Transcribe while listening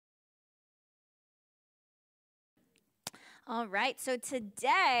All right, so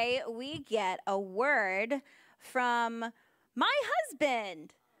today we get a word from my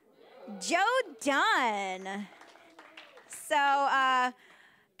husband, Joe Dunn. So,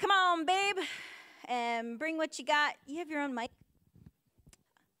 come on, babe, and bring what you got. You have your own mic?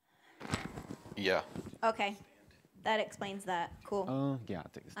 Yeah. Okay, that explains that. Cool. Yeah,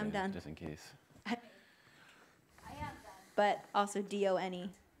 I'll take a I'm stand done. just in case. I am done. But also D-O-N-E.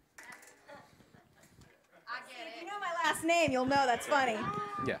 If you know my last name, you'll know that's funny.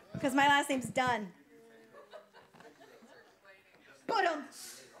 Yeah. Because my last name's Dunn. But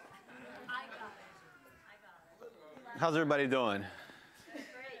How's everybody doing?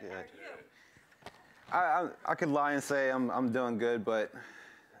 Good. I could lie and say I'm doing good, but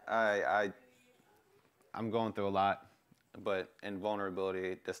I'm going through a lot. But in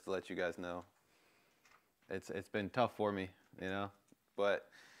vulnerability, just to let you guys know, it's been tough for me, you know. But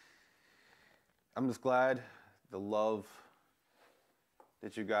I'm just glad the love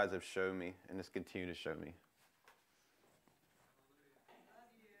that you guys have shown me and just continue to show me.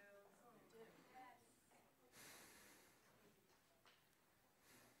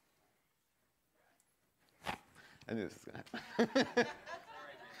 I knew this was gonna happen.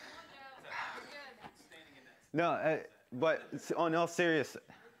 No, but on all serious,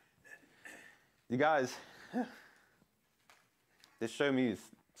 you guys, this showed me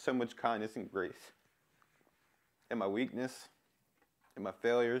so much kindness and grace. In my weakness, in my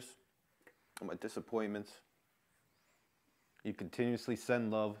failures, in my disappointments, you continuously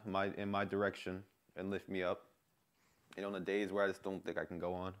send love in my direction and lift me up. And on the days where I just don't think I can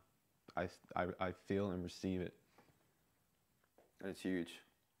go on, I feel and receive it. And it's huge.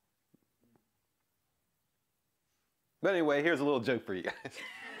 But anyway, here's a little joke for you guys.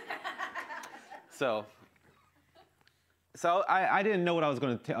 So I didn't know what I was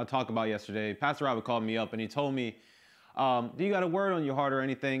going to talk about yesterday. Pastor Robert called me up and he told me, do you got a word on your heart or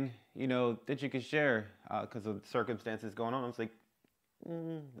anything, you know, that you could share because of the circumstances going on? I was like,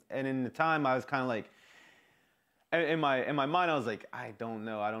 And in the time, I was kind of like, in my mind, I was like, I don't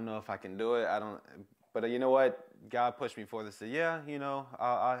know if I can do it. But you know what? God pushed me forward and said, yeah, you know,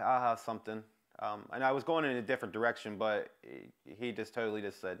 I'll have something. And I was going in a different direction, but he just totally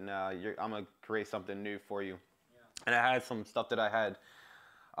just said, no, I'm going to create something new for you. Yeah. And I had some stuff that I had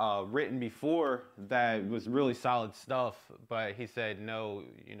written before that was really solid stuff, but he said, no,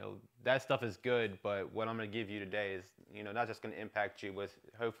 you know, that stuff is good, but what I'm going to give you today is, you know, not just going to impact you, but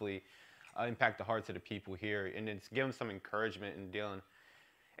hopefully impact the hearts of the people here, and it's give them some encouragement in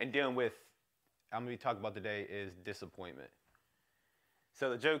dealing with, I'm going to be talking about today is disappointment. So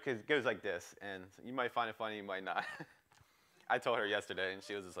the joke goes like this, and you might find it funny, you might not. I told her yesterday, and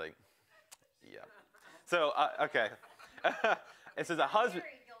she was just like, yeah. So, okay. It says a husband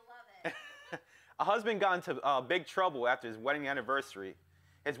got into big trouble after his wedding anniversary.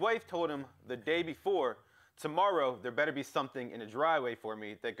 His wife told him the day before, tomorrow there better be something in the driveway for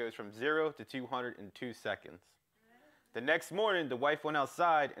me that goes from 0 to 200 in 2 seconds. The next morning, the wife went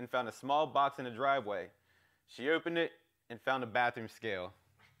outside and found a small box in the driveway. She opened it and found a bathroom scale.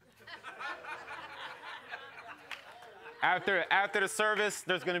 After the service,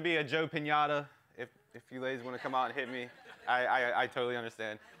 there's going to be a Joe Pinata. If you ladies want to come out and hit me, I totally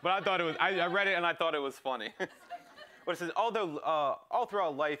understand. But I thought it was, I read it and I thought it was funny. But it says, although all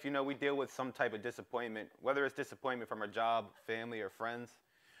throughout life, you know, we deal with some type of disappointment, whether it's disappointment from our job, family, or friends.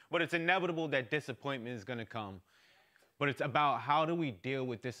 But it's inevitable that disappointment is going to come. But it's about how do we deal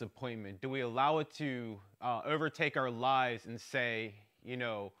with disappointment? Do we allow it to overtake our lives and say, you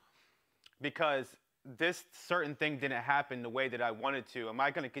know, because this certain thing didn't happen the way that I wanted to, am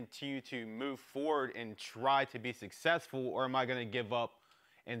I going to continue to move forward and try to be successful, or am I going to give up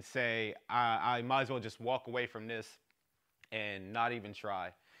and say, I might as well just walk away from this and not even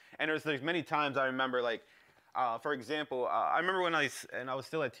try? And there's many times I remember, like, for example, I remember when I was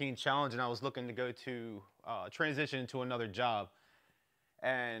still at Teen Challenge and I was looking to go to transition into another job.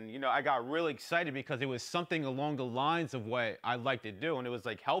 And, you know, I got really excited because it was something along the lines of what I like to do, and it was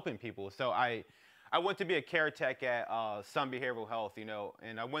like helping people. So I went to be a care tech at Sun Behavioral Health, you know,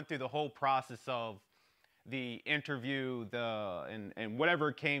 and I went through the whole process of the interview, and whatever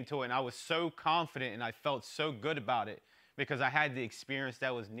it came to it, and I was so confident and I felt so good about it because I had the experience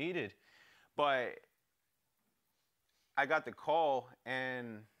that was needed. But I got the call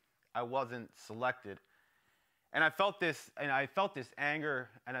and I wasn't selected. And I felt this anger,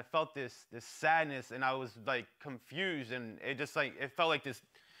 and I felt this sadness, and I was like confused, and it felt like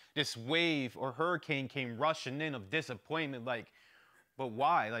this wave or hurricane came rushing in of disappointment, like, but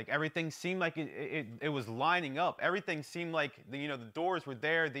why? Like, everything seemed like it was lining up. Everything seemed like the doors were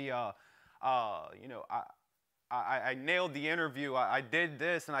there. You know, I nailed the interview. I did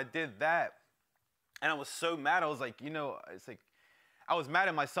this and I did that. And I was so mad. I was like, it's like, I was mad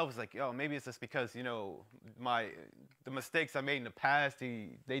at myself. It's like, oh, maybe it's just because, the mistakes I made in the past,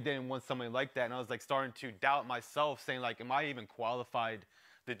 they didn't want somebody like that. And I was like starting to doubt myself, saying like, am I even qualified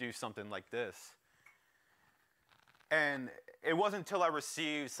to do something like this? And it wasn't until I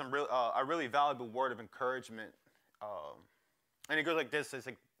received a really valuable word of encouragement. And it goes like this. It's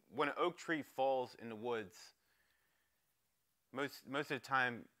like, when an oak tree falls in the woods, most of the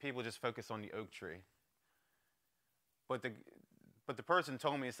time, people just focus on the oak tree. But the person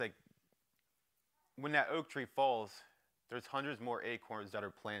told me, it's like, when that oak tree falls, there's hundreds more acorns that are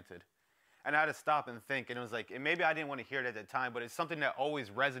planted. And I had to stop and think, and it was like, and maybe I didn't want to hear it at the time, but it's something that always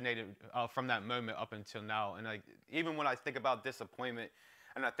resonated from that moment up until now. And like, even when I think about disappointment,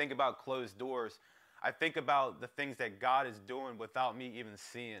 and I think about closed doors, I think about the things that God is doing without me even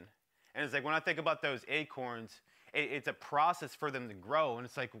seeing. And it's like, when I think about those acorns, it's a process for them to grow. And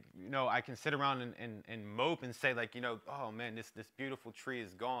it's like, I can sit around and mope and say like, oh man, this beautiful tree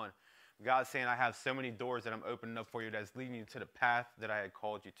is gone. God's saying, I have so many doors that I'm opening up for you that's leading you to the path that I had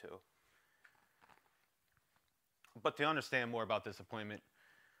called you to. But to understand more about disappointment,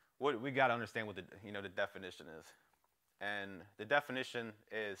 we got to understand what the definition is. And the definition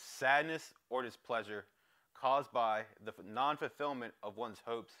is sadness or displeasure caused by the non-fulfillment of one's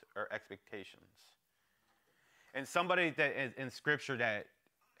hopes or expectations. And somebody that is in Scripture that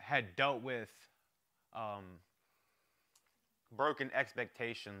had dealt with broken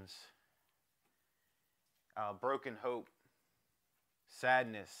expectations, broken hope,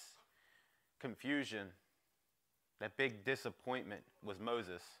 sadness, confusion, that big disappointment was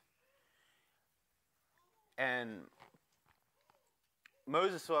Moses. And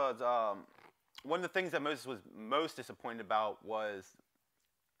Moses was, one of the things that Moses was most disappointed about was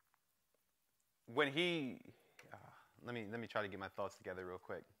when he, let me try to get my thoughts together real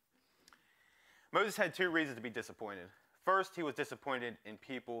quick. Moses had two reasons to be disappointed. First, he was disappointed in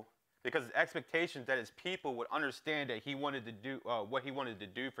people because his expectations that his people would understand that he wanted to do what he wanted to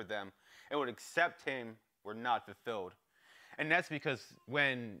do for them and would accept him were not fulfilled. And that's because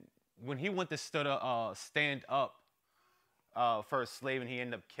when he went to stand up for a slave and he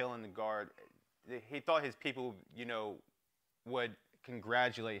ended up killing the guard, he thought his people, would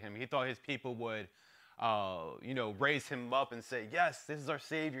congratulate him. He thought his people would, raise him up and say, yes, this is our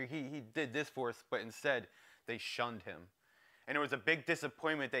Savior. He did this for us. But instead, they shunned him. And there was a big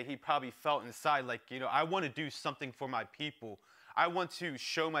disappointment that he probably felt inside, like, I want to do something for my people. I want to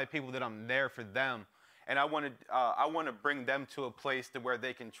show my people that I'm there for them. And I want to bring them to a place to where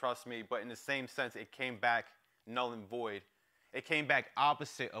they can trust me. But in the same sense, it came back null and void. It came back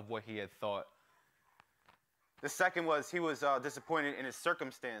opposite of what he had thought. The second was he was disappointed in his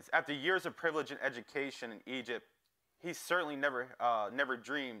circumstance. After years of privilege and education in Egypt, he certainly never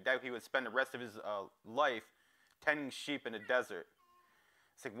dreamed that he would spend the rest of his life tending sheep in the desert.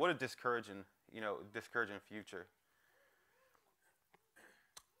 It's like, what a discouraging future.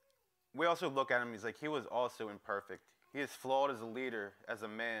 We also look at him, he's like, he was also imperfect. He is flawed as a leader, as a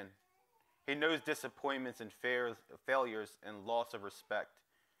man. He knows disappointments and failures and loss of respect.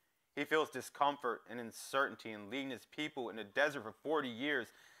 He feels discomfort and uncertainty in leading his people in the desert for 40 years.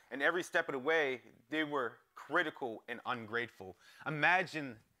 And every step of the way, they were critical and ungrateful.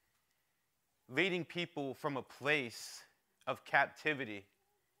 Imagine leading people from a place of captivity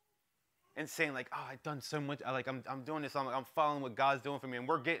and saying like, oh, I've done so much. I'm doing this. I'm following what God's doing for me. And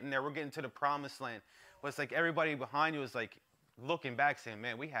we're getting there. We're getting to the promised land. But it's like everybody behind you is like looking back saying,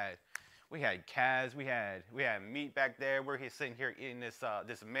 man, we had calves. We had meat back there. We're sitting here eating this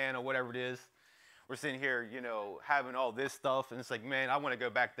manna or whatever it is. We're sitting here, having all this stuff. And it's like, man, I want to go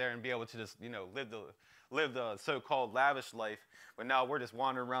back there and be able to just, live the so-called lavish life. But now we're just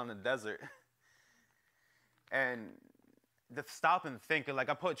wandering around the desert. And to stop and think, like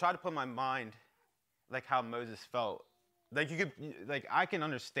try to put my mind like how Moses felt. Like I can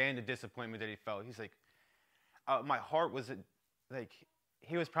understand the disappointment that he felt. He's like, my heart was like,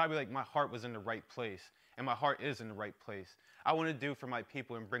 he was probably like, my heart was in the right place, and my heart is in the right place. I want to do for my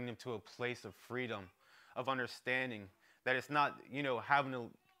people and bring them to a place of freedom, of understanding that it's not, having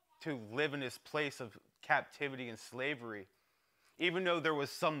to live in this place of captivity and slavery. Even though there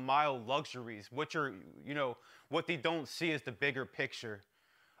was some mild luxuries, what they don't see is the bigger picture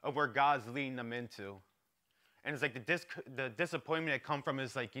of where God's leading them into. And it's like the disappointment that come from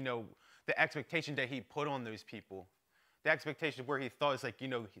is like, the expectation that he put on those people. The expectation where he thought it's like,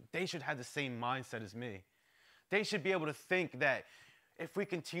 they should have the same mindset as me. They should be able to think that if we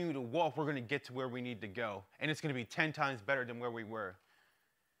continue to walk, we're going to get to where we need to go. And it's going to be 10 times better than where we were.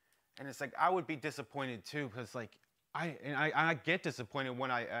 And it's like, I would be disappointed too, because like, I get disappointed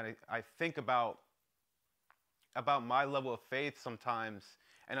when I think about my level of faith sometimes,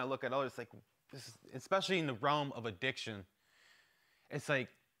 and I look at others like, especially in the realm of addiction, it's like,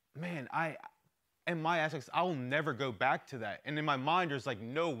 man, in my aspects, I will never go back to that. And in my mind, there's like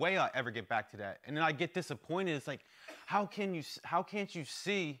no way I'll ever get back to that. And then I get disappointed. It's like, how can't you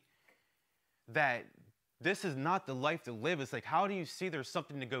see that this is not the life to live? It's like, how do you see there's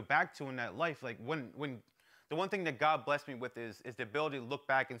something to go back to in that life? Like when the one thing that God blessed me with is the ability to look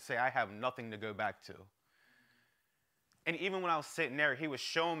back and say, I have nothing to go back to. And even when I was sitting there, he was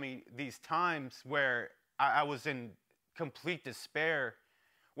showing me these times where I was in complete despair,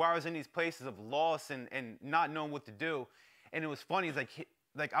 where I was in these places of loss and not knowing what to do. And it was funny, it's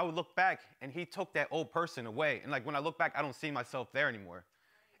like I would look back and he took that old person away. And like when I look back, I don't see myself there anymore.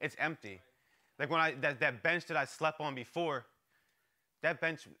 It's empty. Like when that bench that I slept on before, that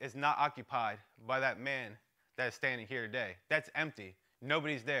bench is not occupied by that man that is standing here today. That's empty.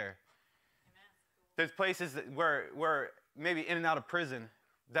 Nobody's there. There's places where maybe in and out of prison,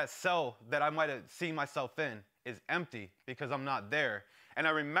 that cell that I might have seen myself in is empty because I'm not there. And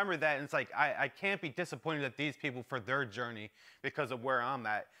I remember that, and it's like, I can't be disappointed at these people for their journey because of where I'm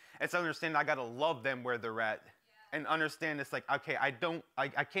at. It's understanding I got to love them where they're at. And understand it's like, okay, I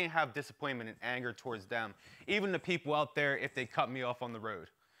can't have disappointment and anger towards them. Even the people out there, if they cut me off on the road.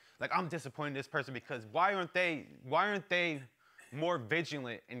 Like, I'm disappointed in this person because why aren't they more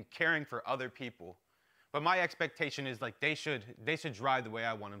vigilant in caring for other people? But my expectation is like they should drive the way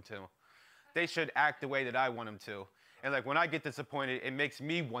I want them to. They should act the way that I want them to. And like when I get disappointed, it makes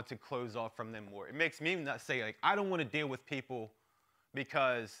me want to close off from them more. It makes me not say like, I don't want to deal with people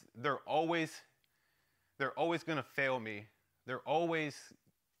because they're always going to fail me. They're always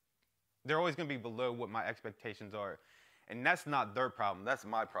going to be below what my expectations are. And that's not their problem. That's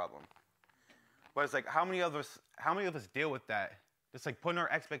my problem. But it's like, how many of us deal with that? It's like putting our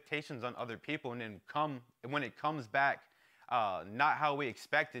expectations on other people, and then when it comes back, not how we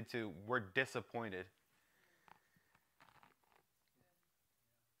expected to, we're disappointed.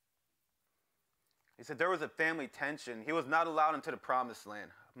 He said there was a family tension. He was not allowed into the promised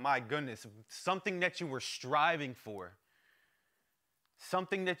land. My goodness, something that you were striving for,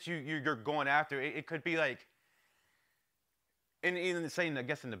 something that you're going after. It could be like, and even saying, I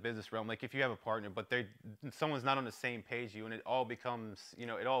guess in the business realm, like if you have a partner, but someone's not on the same page as you, and it all becomes,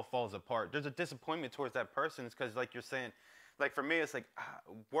 it all falls apart. There's a disappointment towards that person. It's because, like you're saying, like for me, it's like,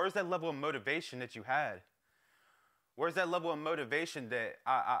 where's that level of motivation that you had? Where's that level of motivation that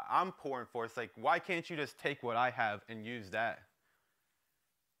I'm pouring for? It's like, why can't you just take what I have and use that?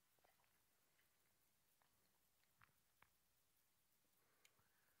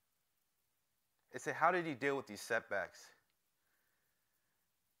 It said, how did he deal with these setbacks?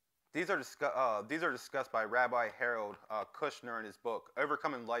 These are discussed by Rabbi Harold Kushner in his book,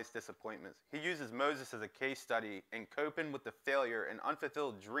 Overcoming Life's Disappointments. He uses Moses as a case study in coping with the failure and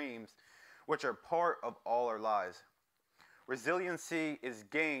unfulfilled dreams, which are part of all our lives. Resiliency is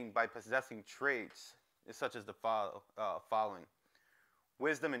gained by possessing traits such as the following: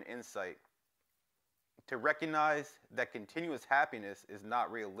 wisdom and insight. To recognize that continuous happiness is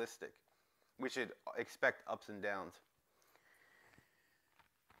not realistic. We should expect ups and downs.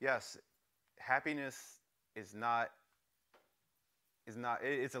 Yes, happiness it's a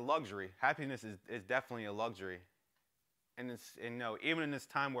luxury. Happiness is definitely a luxury. And even in this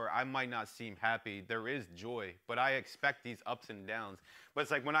time where I might not seem happy, there is joy, but I expect these ups and downs. But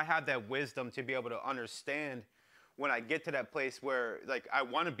it's like when I have that wisdom to be able to understand when I get to that place where like I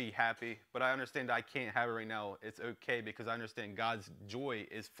want to be happy, but I understand I can't have it right now, it's okay because I understand God's joy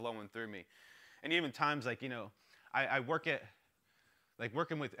is flowing through me. And even times like, I work at, like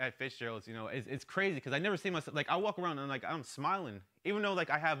working at Fitzgerald's, it's crazy because I never see myself, like I walk around and I'm smiling. Even though like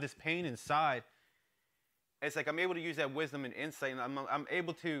I have this pain inside, it's like I'm able to use that wisdom and insight, and I'm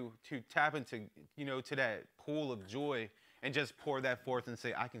able to tap into, to that pool of joy and just pour that forth and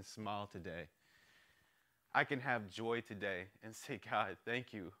say, I can smile today. I can have joy today and say, God,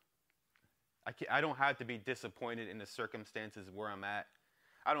 thank you. I don't have to be disappointed in the circumstances where I'm at.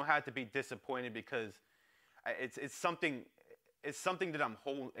 I don't have to be disappointed because it's something that I'm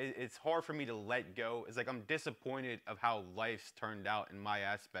holding. It's hard for me to let go. It's like I'm disappointed of how life's turned out in my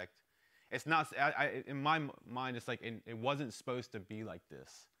aspect. It's not, in my mind, it's like it wasn't supposed to be like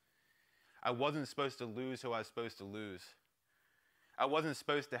this. I wasn't supposed to lose who I was supposed to lose. I wasn't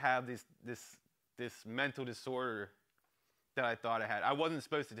supposed to have this mental disorder that I thought I had. I wasn't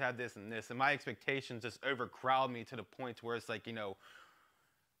supposed to have this and this. And my expectations just overcrowd me to the point where it's like,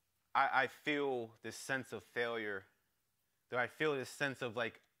 I feel this sense of failure. That I feel this sense of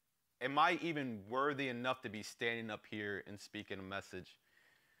like, am I even worthy enough to be standing up here and speaking a message?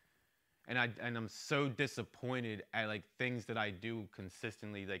 And I'm so disappointed at like things that I do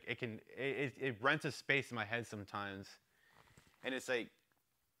consistently. Like it rents a space in my head sometimes, and it's like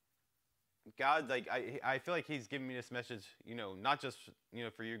God, like I feel like He's giving me this message, not just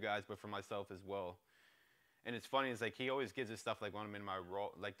for you guys, but for myself as well. And it's funny, it's like He always gives us stuff like when I'm in my raw,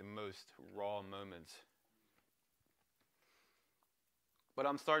 like the most raw moments. But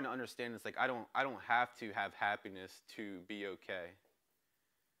I'm starting to understand it's like I don't have to have happiness to be okay.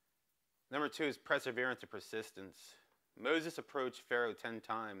 Number 2 is perseverance and persistence. Moses approached Pharaoh 10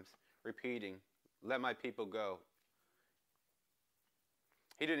 times, repeating, "Let my people go."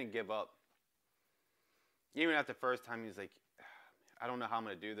 He didn't give up. Even after the first time, he's like, "I don't know how I'm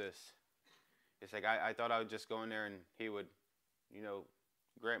going to do this." It's like, I thought I would just go in there and He would,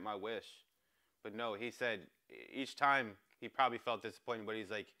 grant my wish. But no, He said each time he probably felt disappointed, but he's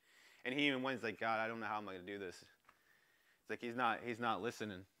like, and he even went, he's like, "God, I don't know how I'm going to do this." It's like he's not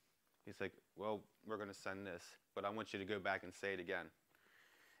listening. He's like, "Well, we're going to send this, but I want you to go back and say it again."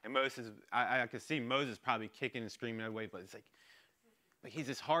 And Moses, I could see Moses probably kicking and screaming away, but it's like he's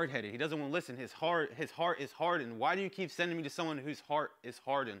just hard-headed. He doesn't want to listen. His heart is hardened. Why do you keep sending me to someone whose heart is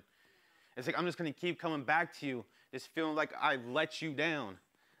hardened? It's like, I'm just going to keep coming back to you, just feeling like I've let you down.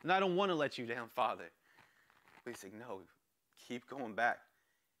 And I don't want to let you down, Father. But he's like, no, keep going back.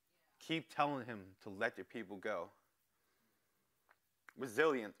 Keep telling Him to let your people go.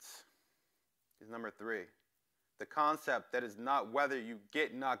 Resilience is number 3. The concept that is not whether you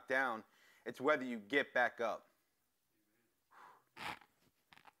get knocked down, it's whether you get back up.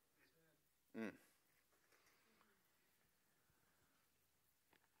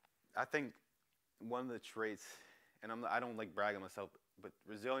 I think one of the traits, and I don't like bragging myself, but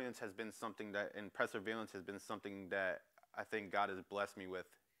resilience has been something that, and perseverance has been something that I think God has blessed me with.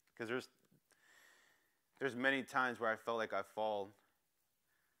 Because there's many times where I felt like I fall.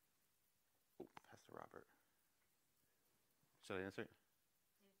 Oh, Pastor Robert. Should I answer it?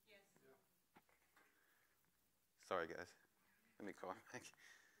 Yes. Sorry, guys. Let me call him back.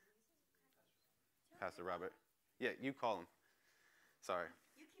 Pastor Robert. Yeah, you call him. Sorry.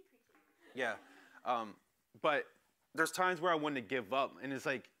 You keep preaching. Yeah. But there's times where I wanted to give up. And it's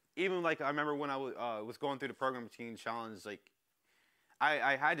like, even like I remember when I was going through the program teen challenge, like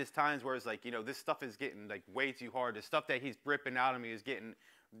I had these times where it's like, this stuff is getting like way too hard. The stuff that He's ripping out of me is getting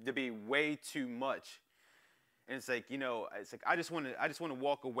to be way too much. And it's like, I just want to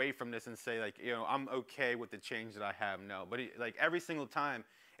walk away from this and say like, I'm okay with the change that I have now. But like every single time,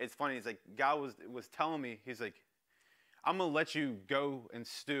 it's funny. It's like God was telling me, He's like, I'm gonna let you go and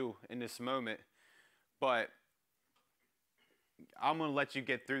stew in this moment, but I'm gonna let you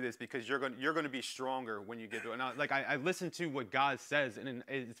get through this because you're gonna be stronger when you get through it. And I listen to what God says, and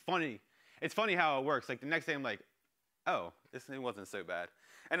it's funny. It's funny how it works. Like the next day, I'm like, oh, it wasn't so bad.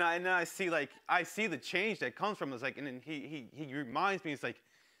 And I see the change that comes from this. Like, and then he reminds me, it's like,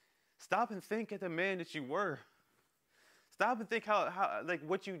 stop and think of the man that you were. Stop and think how like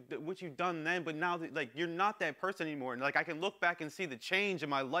what you've done then, but now that, like you're not that person anymore. And like I can look back and see the change in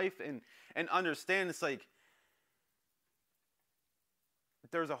my life and understand it's like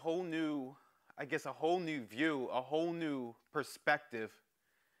there's a whole new view, a whole new perspective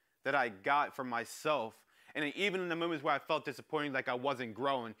that I got from myself. And even in the moments where I felt disappointed, like I wasn't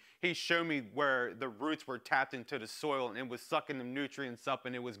growing, He showed me where the roots were tapped into the soil and it was sucking the nutrients up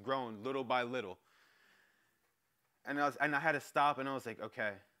and it was growing little by little. And I had to stop and I was like,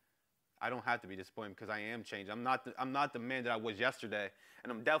 okay, I don't have to be disappointed because I am changed. I'm not the man that I was yesterday,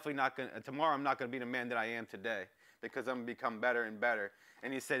 and I'm definitely not tomorrow I'm not gonna be the man that I am today because I'm gonna become better and better.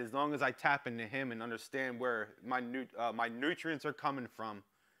 And He said, as long as I tap into Him and understand where my nutrients are coming from,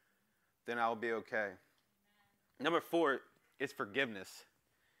 then I'll be okay. Number 4 is forgiveness.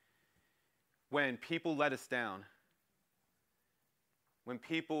 When people let us down, when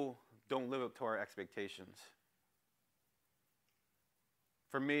people don't live up to our expectations.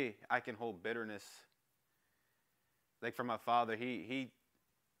 For me, I can hold bitterness. Like for my father, he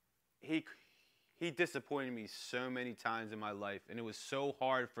disappointed me so many times in my life, and it was so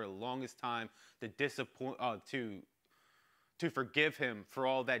hard for the longest time to forgive him for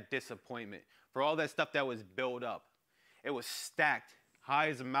all that disappointment, for all that stuff that was built up. It was stacked high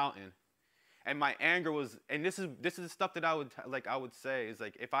as a mountain, and my anger was. And this is the stuff that I would say is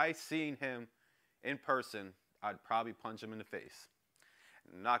like if I seen him in person, I'd probably punch him in the face.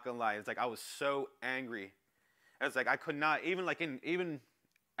 I'm not gonna lie, it's like I was so angry. It's like I could not even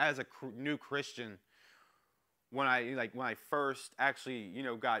as a new Christian, when I first actually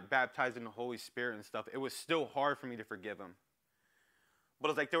got baptized in the Holy Spirit and stuff, it was still hard for me to forgive him. But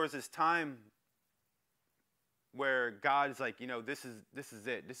it's like there was this time where God's like, this is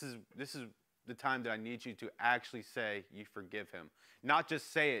it. This is the time that I need you to actually say you forgive him. Not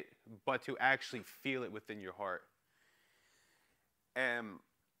just say it, but to actually feel it within your heart. And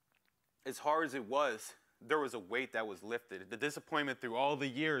as hard as it was, there was a weight that was lifted. The disappointment through all the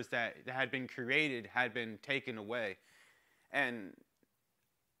years that had been created had been taken away. And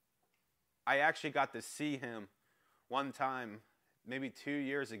I actually got to see him one time, maybe 2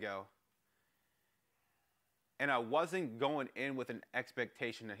 years ago. And I wasn't going in with an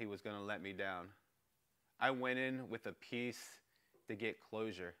expectation that he was going to let me down. I went in with a peace to get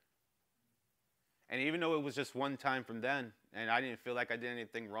closure. And even though it was just one time from then, and I didn't feel like I did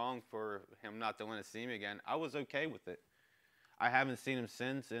anything wrong for him not to want to see me again, I was okay with it. I haven't seen him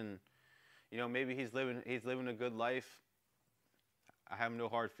since, and maybe he's living a good life. I have no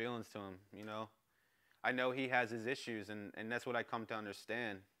hard feelings to him, I know he has his issues, and that's what I come to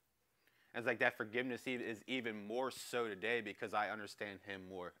understand. And it's like that forgiveness is even more so today because I understand him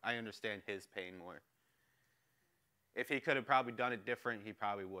more. I understand his pain more. If he could have probably done it different, he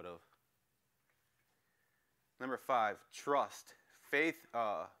probably would have. Number 5, trust. Faith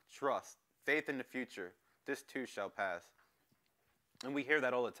in the future. This too shall pass. And we hear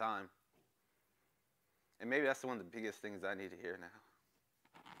that all the time. And maybe that's one of the biggest things I need to hear now.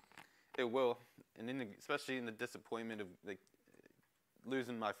 It will. And especially in the disappointment of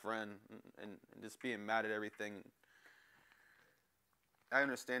losing my friend and just being mad at everything. I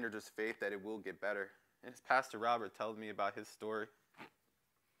understand there's just faith that it will get better. And as Pastor Robert tells me about his story,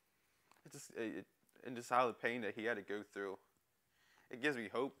 and just how the pain that he had to go through, it gives me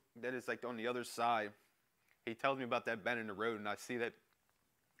hope that it's like on the other side. He tells me about that bend in the road, and I see that,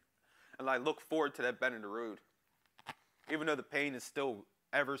 and I look forward to that bend in the road, even though the pain is still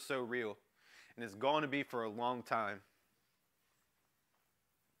ever so real, and it's going to be for a long time.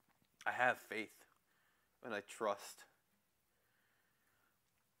 I have faith, and I trust.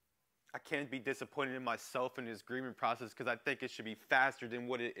 I can't be disappointed in myself in this grieving process because I think it should be faster than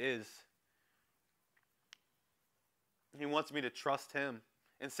what it is. He wants me to trust him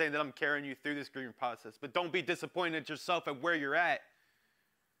and saying that I'm carrying you through this grieving process. But don't be disappointed at yourself at where you're at.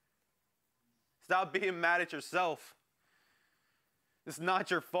 Stop being mad at yourself. It's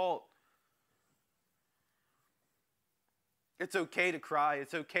not your fault. It's okay to cry.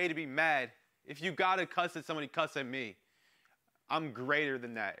 It's okay to be mad. If you got to cuss at somebody, cuss at me. I'm greater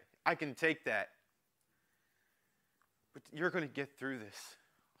than that. I can take that. But you're going to get through this.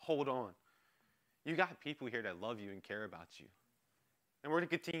 Hold on. You got people here that love you and care about you. And we're going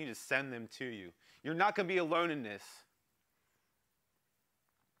to continue to send them to you. You're not going to be alone in this.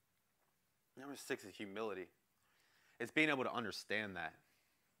 Number 6 is humility. It's being able to understand that.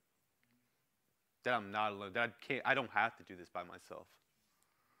 That I'm not alone. That I don't have to do this by myself.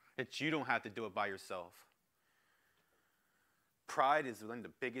 That you don't have to do it by yourself. Pride is one of the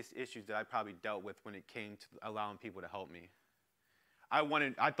biggest issues that I probably dealt with when it came to allowing people to help me.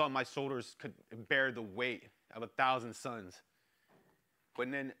 I thought my shoulders could bear the weight of 1,000 suns. But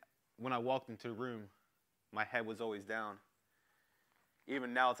then when I walked into the room, my head was always down.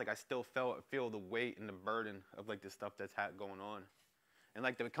 Even now, it's like I still feel the weight and the burden of the stuff that's going on. And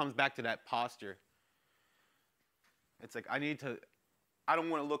it comes back to that posture. It's like I don't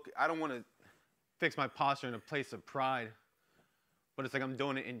want to fix my posture in a place of pride. But it's like I'm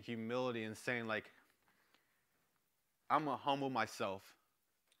doing it in humility and saying I'm going to humble myself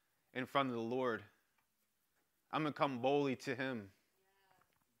in front of the Lord. I'm going to come boldly to him.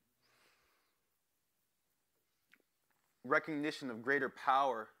 Recognition of greater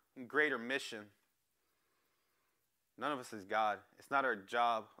power and greater mission. None of us is God. It's not our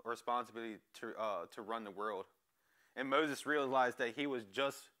job or responsibility to run the world. And Moses realized that he was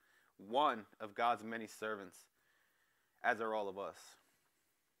just one of God's many servants, as are all of us.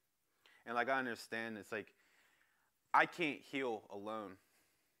 And I understand, it's I can't heal alone.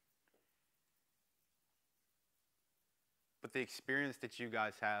 But the experience that you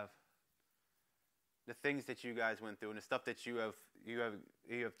guys have, the things that you guys went through, and the stuff that you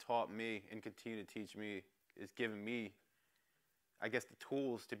have taught me and continue to teach me is giving me, I guess, the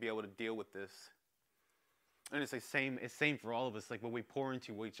tools to be able to deal with this. And it's same for all of us. When we pour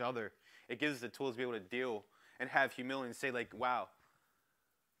into each other, it gives us the tools to be able to deal and have humility and say wow,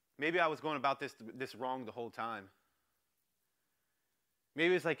 maybe I was going about this wrong the whole time.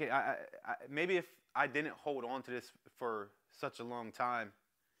 Maybe it's maybe if I didn't hold on to this for such a long time,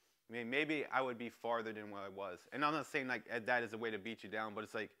 maybe I would be farther than what I was. And I'm not saying that is a way to beat you down, but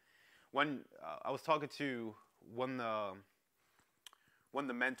it's when I was talking to one of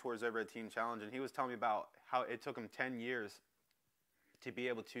the mentors over at Teen Challenge, and he was telling me about how it took him 10 years to be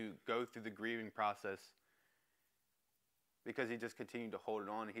able to go through the grieving process because he just continued to hold it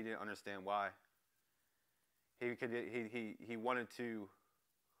on. He didn't understand why. He didn't want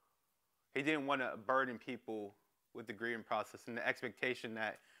to burden people with the grieving process and the expectation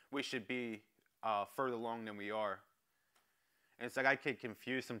that we should be further along than we are. And it's like I get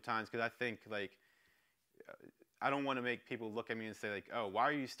confused sometimes because I think like I don't want to make people look at me and say like, oh, why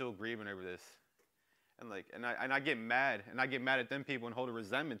are you still grieving over this? And I get mad, and I get mad at them people and hold a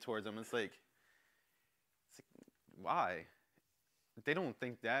resentment towards them. It's like why? They don't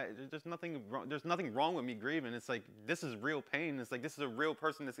think that. There's nothing wrong. There's nothing wrong with me grieving. It's like this is real pain. It's like this is a real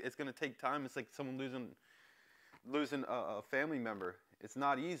person. It's going to take time. It's like someone losing a family member. It's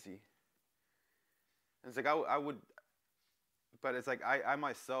not easy. And it's like I would, but it's like I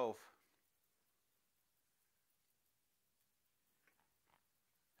myself.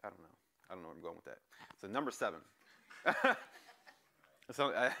 I don't know where I'm going with that. So number 7.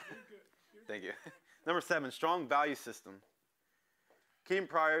 Thank you. Number 7, strong value system. Keeping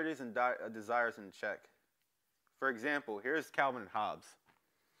priorities and desires in check. For example, here's Calvin and Hobbes.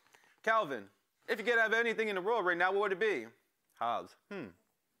 Calvin, if you could have anything in the world right now, what would it be? Hobbes,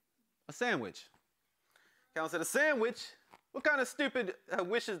 a sandwich. Calvin said, a sandwich? What kind of stupid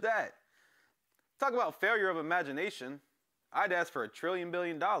wish is that? Talk about failure of imagination. I'd ask for $1 trillion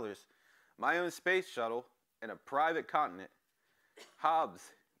billion, my own space shuttle, and a private continent. Hobbes,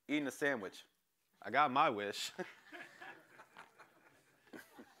 eating a sandwich. I got my wish.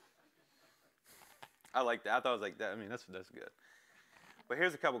 I like that. I thought it was like that. I mean, that's good. But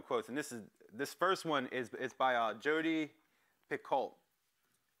here's a couple quotes, and this first one is by Jodi Picoult,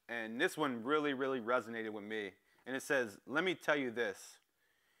 and this one really resonated with me. And it says, "Let me tell you this: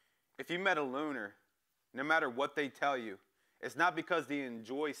 if you met a loner, no matter what they tell you, it's not because they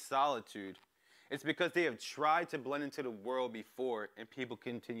enjoy solitude. It's because they have tried to blend into the world before, and people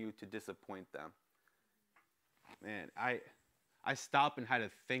continue to disappoint them." Man, I stopped and had to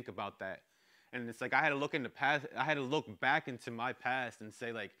think about that. And it's like I had to look in the past. I had to look back into my past and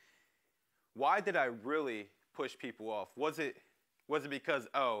say, like, why did I really push people off? Was it because,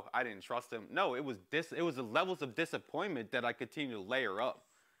 oh, I didn't trust them? No, it was the levels of disappointment that I continued to layer up.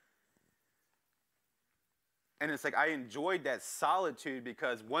 And it's like I enjoyed that solitude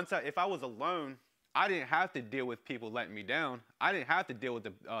because if I was alone, I didn't have to deal with people letting me down. I didn't have to deal with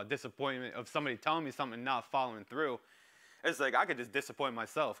the disappointment of somebody telling me something and not following through. It's like I could just disappoint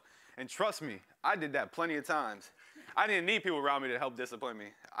myself. And trust me, I did that plenty of times. I didn't need people around me to help disappoint me.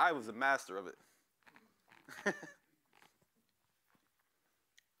 I was a master of it.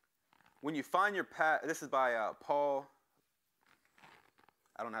 When you find your path, this is by Paul,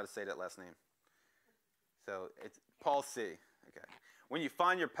 I don't know how to say that last name. So it's Paul C. Okay. When you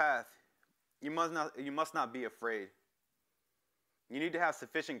find your path, you must not be afraid. You need to have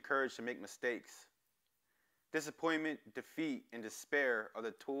sufficient courage to make mistakes. Disappointment, defeat, and despair are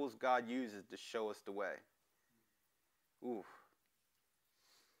the tools God uses to show us the way. Ooh.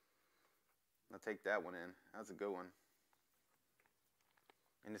 I'll take that one in. That's a good one.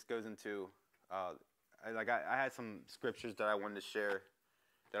 And this goes into, I had some scriptures that I wanted to share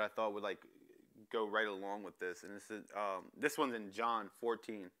that I thought would go right along with this. And this one's in John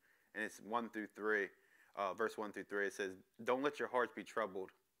 14, and it's 1 through 3, verse 1 through 3. It says, "Don't let your hearts be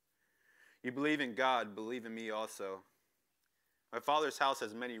troubled. You believe in God, believe in me also. My Father's house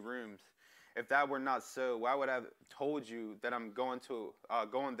has many rooms. If that were not so, why would I have told you that I'm going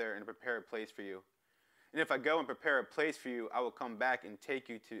there and prepare a place for you? And if I go and prepare a place for you, I will come back and take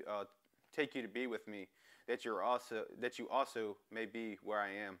you to be with me, that you also may be where I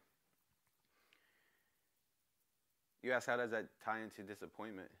am." You ask, how does that tie into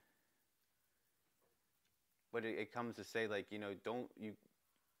disappointment? But it comes to say,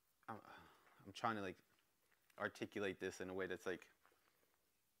 I'm trying to articulate this in a way that's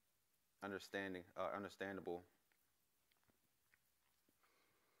understandable.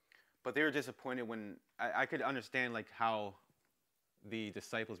 But they were disappointed when I could understand how the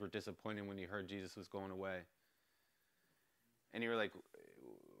disciples were disappointed when they heard Jesus was going away. And you were like,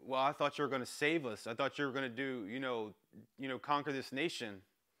 well, I thought you were going to save us. I thought you were going to do, conquer this nation.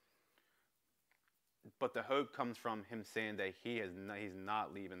 But the hope comes from him saying that he's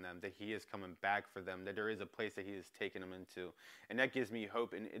not leaving them, that he is coming back for them, that there is a place that he is taking them into. And that gives me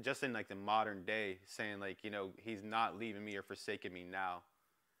hope. And just in the modern day, saying he's not leaving me or forsaking me now.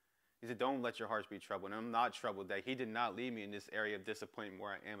 He said, don't let your hearts be troubled. And I'm not troubled that he did not leave me in this area of disappointment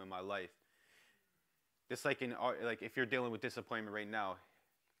where I am in my life. Just if you're dealing with disappointment right now,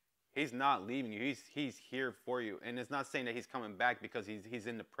 he's not leaving you. He's here for you. And it's not saying that he's coming back because he's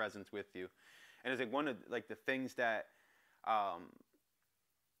in the presence with you. And it's one of the things that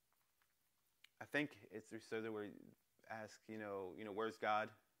think it's so that we ask, where's God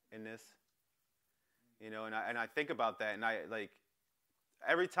in this? And I think about that, and I like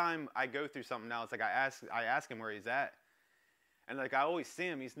every time I go through something now, it's like I ask him where he's at, and like I always see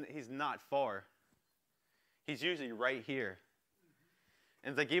him. He's not far. He's usually right here.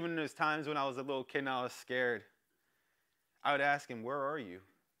 And it's like even in those times when I was a little kid and I was scared, I would ask him, "Where are you?"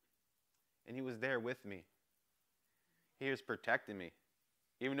 And he was there with me. He was protecting me,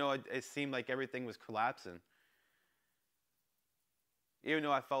 even though it seemed like everything was collapsing. Even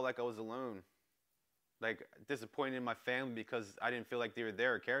though I felt like I was alone, like disappointed in my family because I didn't feel like they were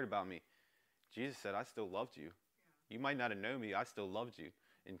there or cared about me. Jesus said, I still loved you. You might not have known me. I still loved you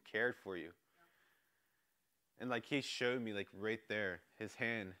and cared for you. And like he showed me like right there, his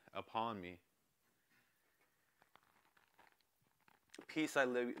hand upon me. Peace I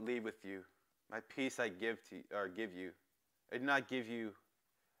leave with you. My peace I give you. I do not give you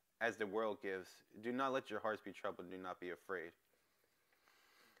as the world gives. Do not let your hearts be troubled. Do not be afraid.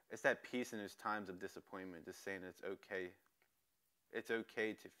 It's that peace in those times of disappointment, just saying it's okay. It's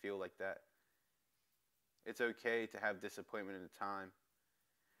okay to feel like that. It's okay to have disappointment in a time.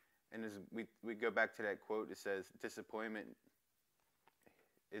 And as we go back to that quote, it says, disappointment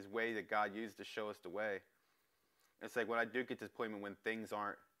is way that God used to show us the way. It's like when I do get disappointment, when things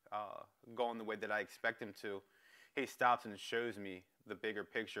aren't going the way that I expect them to, he stops and shows me the bigger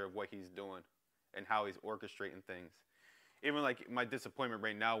picture of what he's doing and how he's orchestrating things. Even like my disappointment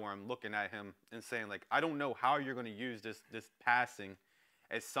right now where I'm looking at him and saying like, I don't know how you're going to use this passing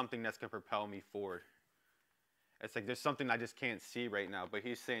as something that's going to propel me forward. It's like there's something I just can't see right now, but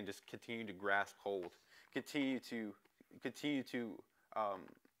he's saying just continue to grasp hold. Continue to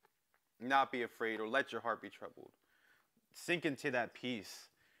not be afraid or let your heart be troubled. Sink into that peace.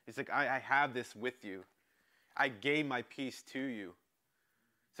 It's like I have this with you. I gave my peace to you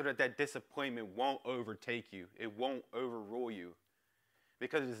so that that disappointment won't overtake you. It won't overrule you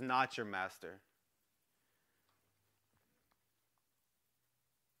because it is not your master.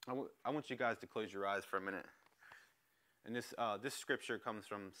 I want you guys to close your eyes for a minute. And this scripture comes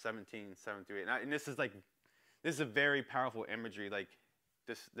from 17:7-8. And this is a very powerful imagery, like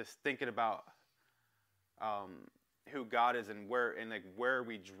this thinking about who God is and where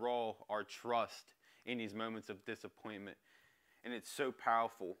we draw our trust in these moments of disappointment. And it's so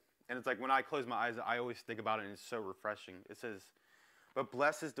powerful. And it's like when I close my eyes, I always think about it, and it's so refreshing. It says, but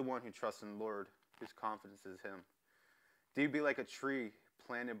blessed is the one who trusts in the Lord, whose confidence is him. Do you be like a tree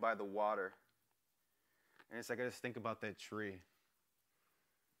planted by the water? And it's like I just think about that tree.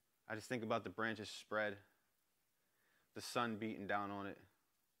 I just think about the branches spread, the sun beating down on it,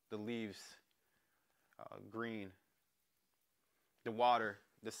 the leaves green, the water,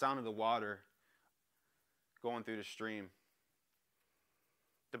 the sound of the water going through the stream,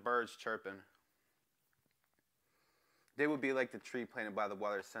 the birds chirping. They would be like the tree planted by the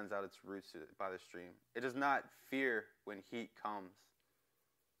water that sends out its roots by the stream. It does not fear when heat comes.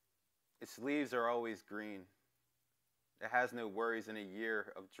 Its leaves are always green. It has no worries in a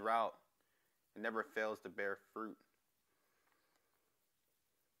year of drought. It never fails to bear fruit.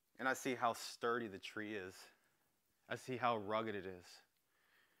 And I see how sturdy the tree is. I see how rugged it is.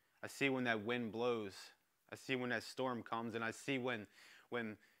 I see when that wind blows. I see when that storm comes. And I see when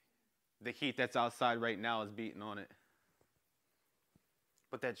the heat that's outside right now is beating on it.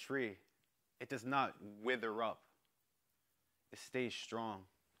 But that tree, it does not wither up. It stays strong.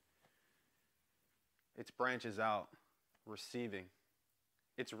 Its branches out, receiving.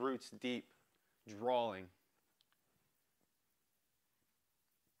 Its roots deep, drawing.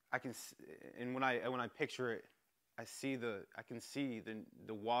 And when I picture it, I can see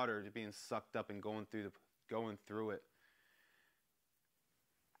the water being sucked up and going through it.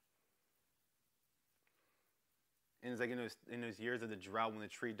 And it's like in those years of the drought when the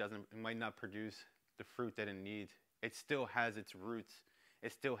tree it might not produce the fruit that it needs. It still has its roots.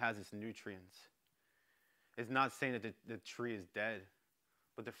 It still has its nutrients. It's not saying that the tree is dead,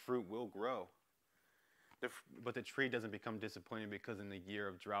 but the fruit will grow. But the tree doesn't become disappointed because in the year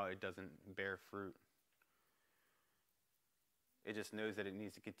of drought it doesn't bear fruit. It just knows that it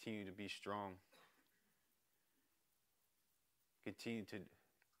needs to continue to be strong. Continue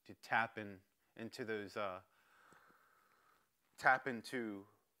to tap into those tap into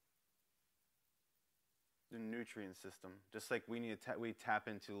the nutrient system, just like we tap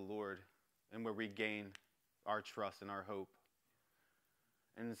into the Lord, and where we gain our trust and our hope.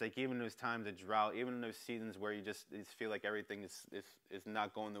 And it's like even those times of drought, even in those seasons where you just feel like everything is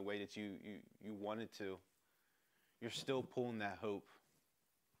not going the way that you want it to, you're still pulling that hope,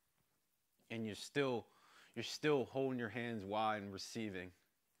 and you're still holding your hands wide and receiving.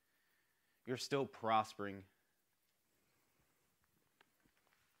 You're still prospering.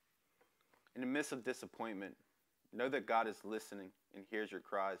 In the midst of disappointment, know that God is listening and hears your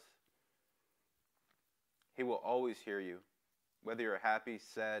cries. He will always hear you, whether you're happy,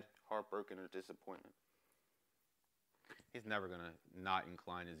 sad, heartbroken, or disappointed. He's never going to not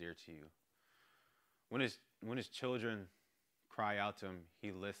incline his ear to you. When his children cry out to him,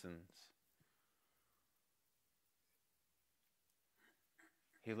 he listens.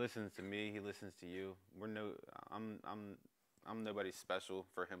 He listens to me. He listens to you. I'm nobody special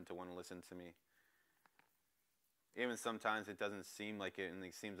for him to want to listen to me. Even sometimes it doesn't seem like it, and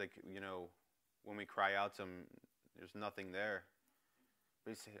it seems like, when we cry out to him, there's nothing there.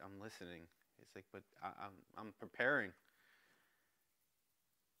 But he say, I'm listening. It's like, but I'm preparing.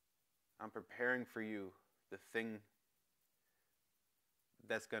 I'm preparing for you the thing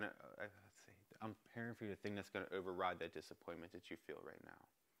that's going to, I'm preparing for you the thing that's going to override that disappointment that you feel right now.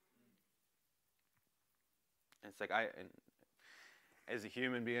 And it's like, as a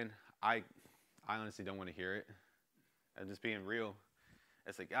human being, I honestly don't want to hear it. I'm just being real.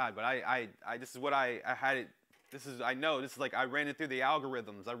 It's like, God, but I this is what I had it. I know this is like, I ran it through the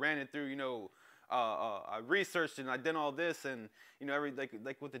algorithms. I ran it through, I researched and I did all this, and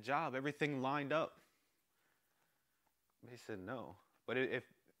like with the job, everything lined up. They said no. But if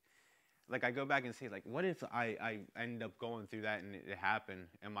like I go back and say, like, what if I end up going through that and it happened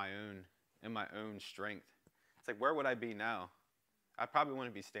in my own strength? It's like, where would I be now? I probably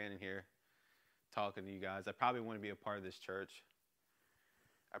wouldn't be standing here talking to you guys. I probably want to be a part of this church.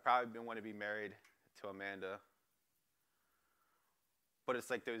 I probably want to be married to Amanda. But it's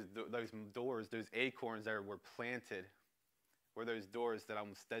like those doors, those acorns that were planted, were those doors that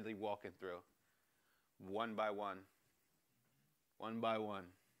I'm steadily walking through, one by one, one by one.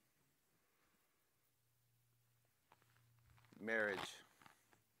 Marriage,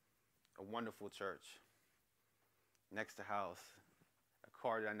 a wonderful church, next to house, a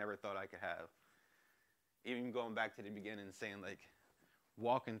car that I never thought I could have. Even going back to the beginning and saying, like,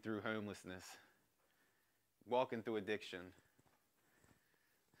 walking through homelessness, walking through addiction.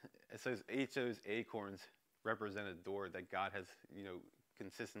 It says each of those acorns represent a door that God has,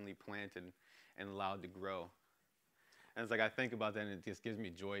 consistently planted and allowed to grow. And it's like, I think about that and it just gives me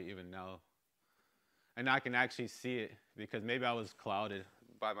joy even now. And I can actually see it because maybe I was clouded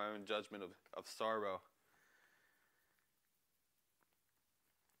by my own judgment of sorrow.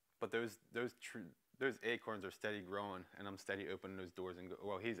 But those acorns are steady growing, and I'm steady opening those doors.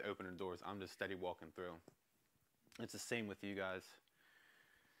 He's opening doors. I'm just steady walking through. It's the same with you guys.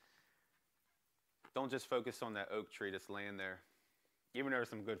 Don't just focus on that oak tree that's laying there. Even though there's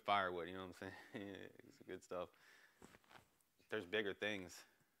some good firewood, you know what I'm saying? It's good stuff. There's bigger things.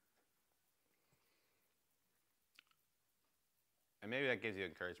 And maybe that gives you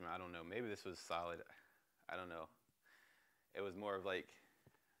encouragement. I don't know. Maybe this was solid. I don't know. It was more of like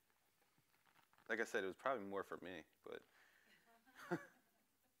I said, it was probably more for me, but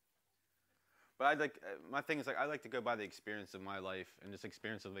but my thing is, like, I like to go by the experience of my life and this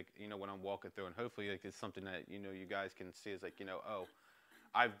experience of, like, when I'm walking through, and hopefully, like, it's something that, you guys can see as, like, oh,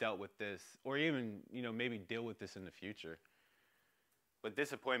 I've dealt with this, or even, maybe deal with this in the future. But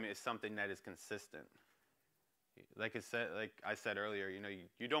disappointment is something that is consistent. Like I said earlier,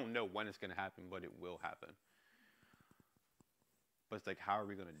 you don't know when it's going to happen, but it will happen. But it's like, how are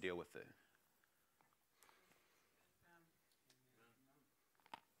we going to deal with it?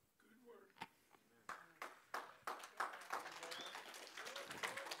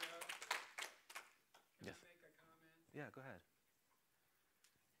 Yeah, go ahead.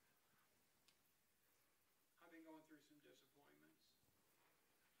 I've been going through some disappointments,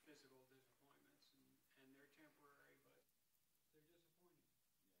 physical disappointments, and they're temporary, but they're disappointing. But they're not. Because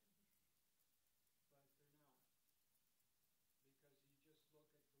you just look at the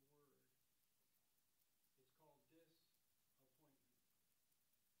word. It's called disappointment.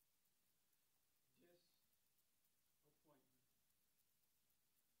 Disappointment.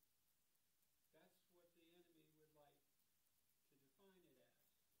 That's what the enemy would like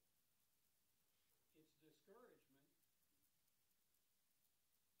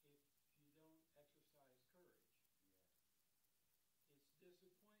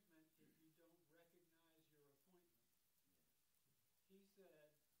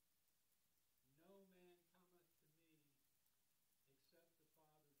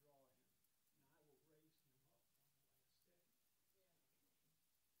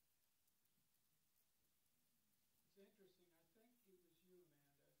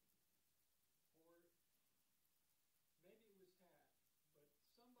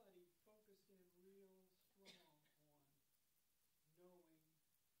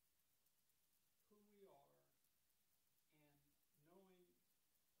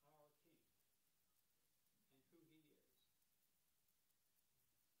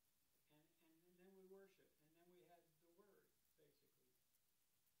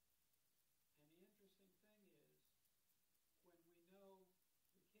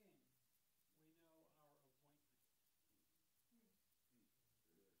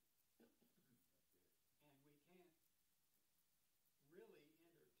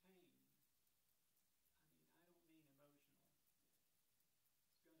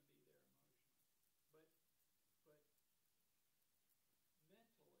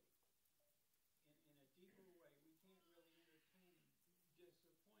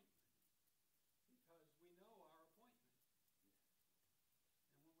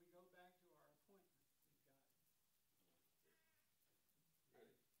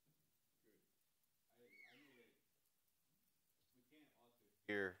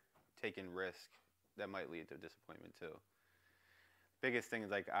fear taking risk that might lead to disappointment too. Biggest thing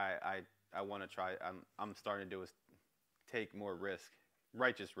is like I want to try. I'm starting to do is take more risk,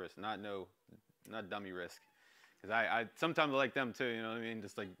 righteous risk, not dummy risk. Because I sometimes like them too, you know what I mean?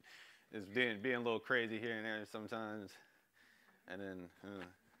 Just like being a little crazy here and there sometimes. And then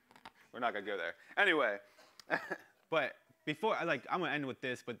we're not gonna go there. Anyway, but before I'm gonna end with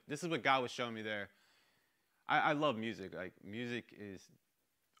this, but this is what God was showing me there. I love music. Like music is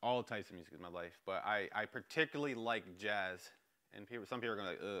all types of music in my life, but I particularly like jazz. And some people are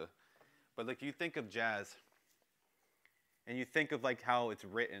gonna be like, ugh. But like you think of jazz, and you think of like how it's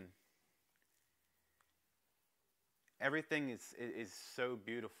written. Everything is so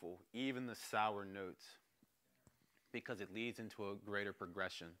beautiful, even the sour notes, because it leads into a greater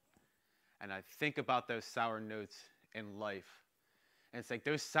progression. And I think about those sour notes in life, and it's like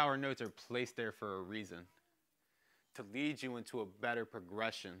those sour notes are placed there for a reason, to lead you into a better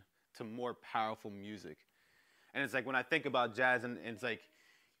progression, to more powerful music. And it's like when I think about jazz, and it's like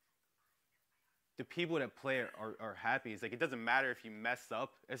the people that play it are happy. It's like it doesn't matter if you mess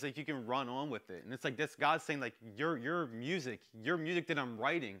up. It's like you can run on with it. And it's like this God's saying like your music that I'm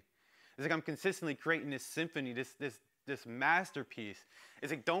writing. It's like I'm consistently creating this symphony, this masterpiece.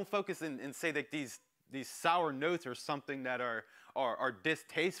 It's like don't focus and say that these sour notes are something that are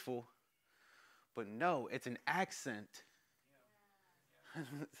distasteful. But no, it's an accent.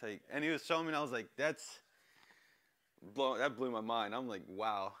 It's like, and he was showing me, and I was like, that blew my mind. I'm like,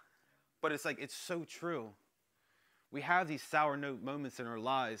 wow. But it's like, it's so true. We have these sour note moments in our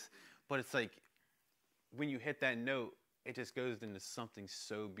lives, but it's like, when you hit that note, it just goes into something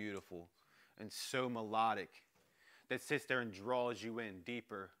so beautiful and so melodic that sits there and draws you in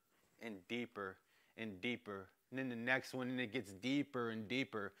deeper and deeper and deeper. And then the next one, and it gets deeper and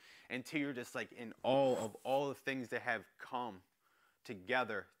deeper until you're just like in awe of all the things that have come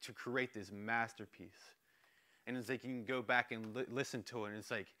together to create this masterpiece. And it's like you can go back and listen to it, and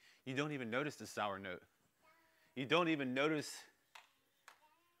it's like you don't even notice the sour note. You don't even notice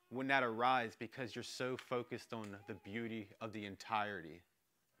when that arrives because you're so focused on the beauty of the entirety.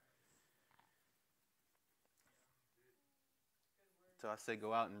 So I say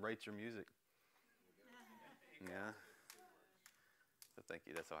go out and write your music. Yeah. So thank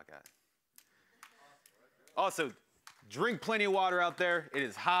you. That's all I got. Also, drink plenty of water out there. It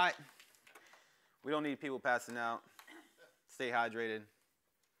is hot. We don't need people passing out. Stay hydrated.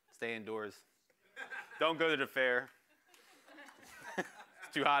 Stay indoors. Don't go to the fair.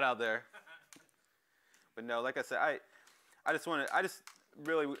 It's too hot out there. But no, like I said, I just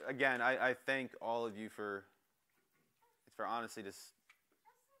really, again, I thank all of you for honestly just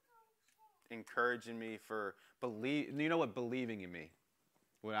encouraging me, for believing in me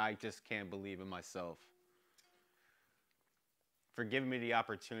when I just can't believe in myself. For giving me the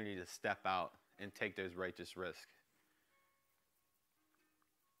opportunity to step out and take those righteous risks.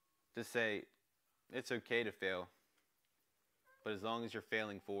 To say, it's okay to fail, but as long as you're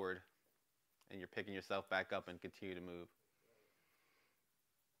failing forward and you're picking yourself back up and continue to move.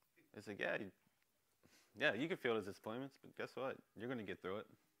 It's like, yeah, you can feel those disappointments, but guess what? You're going to get through it.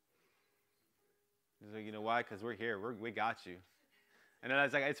 It's like, you know why? Because we're here. We got you. And then I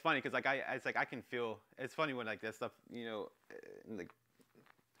was like, it's funny because I can feel. It's funny when like that stuff, like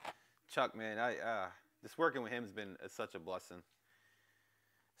Chuck, man, just working with him has been such a blessing.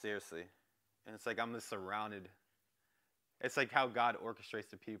 Seriously, and it's like I'm just surrounded. It's like how God orchestrates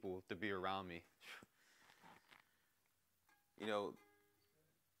the people to be around me.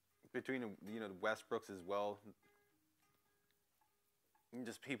 Between the Westbrooks as well, and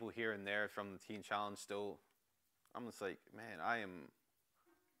just people here and there from the Teen Challenge. Still, I'm just like, man, I am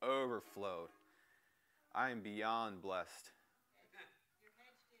overflowed. I am beyond blessed.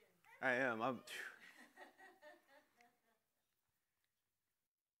 I am.